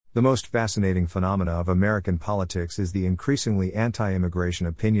The most fascinating phenomena of American politics is the increasingly anti-immigration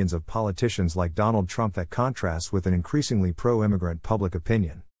opinions of politicians like Donald Trump that contrasts with an increasingly pro-immigrant public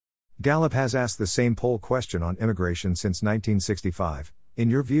opinion. Gallup has asked the same poll question on immigration since 1965. In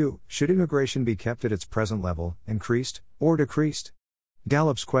your view, should immigration be kept at its present level, increased, or decreased?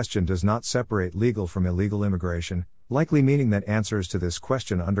 Gallup's question does not separate legal from illegal immigration, likely meaning that answers to this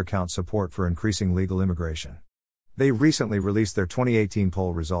question undercount support for increasing legal immigration. They recently released their 2018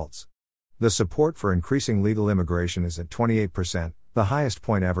 poll results. The support for increasing legal immigration is at 28%, the highest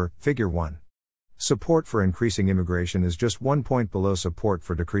point ever, Figure 1. Support for increasing immigration is just 1 point below support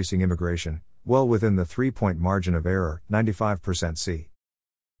for decreasing immigration, well within the 3-point margin of error, 95% C.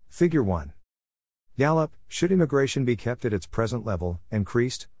 Figure 1. Gallup, should immigration be kept at its present level,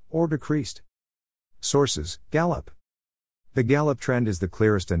 increased, or decreased? Sources, Gallup. The Gallup trend is the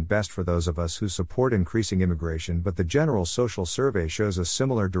clearest and best for those of us who support increasing immigration, but the General Social Survey shows a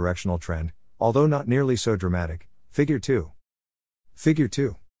similar directional trend, although not nearly so dramatic. Figure 2. Figure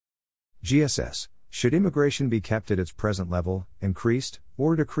 2. GSS, should immigration be kept at its present level, increased,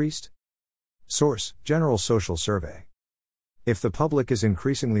 or decreased? Source, General Social Survey. If the public is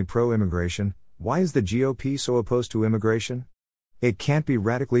increasingly pro-immigration, why is the GOP so opposed to immigration? It can't be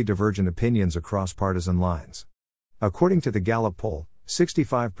radically divergent opinions across partisan lines. According to the Gallup poll,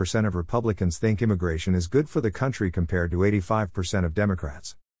 65% of Republicans think immigration is good for the country compared to 85% of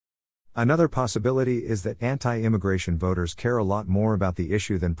Democrats. Another possibility is that anti-immigration voters care a lot more about the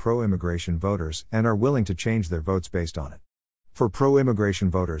issue than pro-immigration voters and are willing to change their votes based on it. For pro-immigration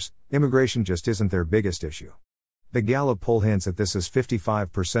voters, immigration just isn't their biggest issue. The Gallup poll hints at this as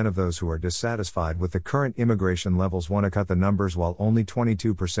 55% of those who are dissatisfied with the current immigration levels want to cut the numbers, while only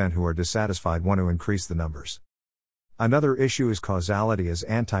 22% who are dissatisfied want to increase the numbers. Another issue is causality, as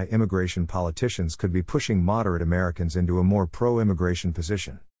anti-immigration politicians could be pushing moderate Americans into a more pro-immigration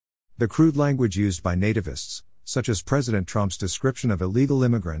position. The crude language used by nativists, such as President Trump's description of illegal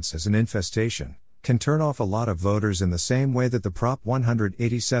immigrants as an infestation, can turn off a lot of voters in the same way that the Prop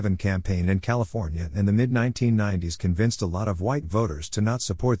 187 campaign in California in the mid-1990s convinced a lot of white voters to not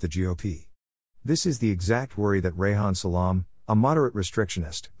support the GOP. This is the exact worry that Reihan Salam, a moderate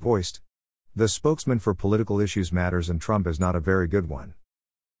restrictionist, voiced. The spokesman for Political Issues Matters and Trump is not a very good one.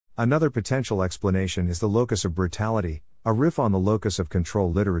 Another potential explanation is the locus of brutality, a riff on the locus of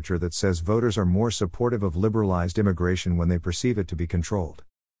control literature that says voters are more supportive of liberalized immigration when they perceive it to be controlled.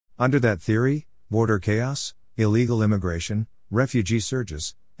 Under that theory, border chaos, illegal immigration, refugee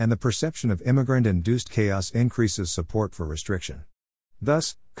surges, and the perception of immigrant-induced chaos increases support for restriction.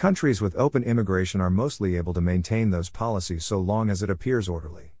 Thus, countries with open immigration are mostly able to maintain those policies so long as it appears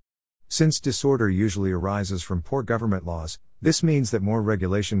orderly. Since disorder usually arises from poor government laws, this means that more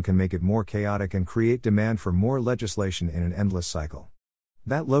regulation can make it more chaotic and create demand for more legislation in an endless cycle.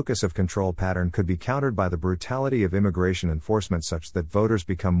 That locus of control pattern could be countered by the brutality of immigration enforcement, such that voters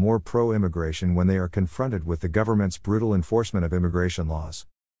become more pro-immigration when they are confronted with the government's brutal enforcement of immigration laws.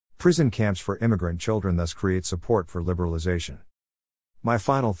 Prison camps for immigrant children thus create support for liberalization. My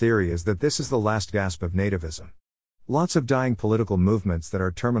final theory is that this is the last gasp of nativism. Lots of dying political movements that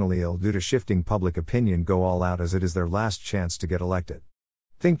are terminally ill due to shifting public opinion go all out as it is their last chance to get elected.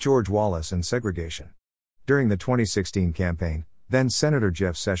 Think George Wallace and segregation. During the 2016 campaign, then Senator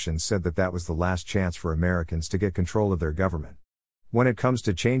Jeff Sessions said that that was the last chance for Americans to get control of their government. When it comes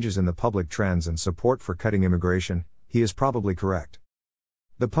to changes in the public trends and support for cutting immigration, he is probably correct.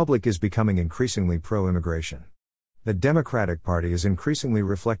 The public is becoming increasingly pro-immigration. The Democratic Party is increasingly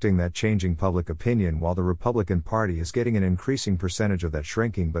reflecting that changing public opinion, while the Republican Party is getting an increasing percentage of that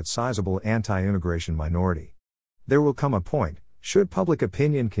shrinking but sizable anti-immigration minority. There will come a point, should public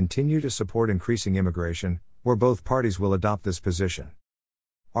opinion continue to support increasing immigration, where both parties will adopt this position.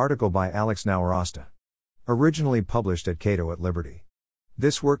 Article by Alex Nawarasta. Originally published at Cato at Liberty.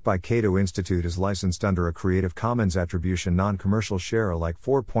 This work by Cato Institute is licensed under a Creative Commons Attribution Non-Commercial Share Alike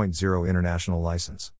 4.0 international license.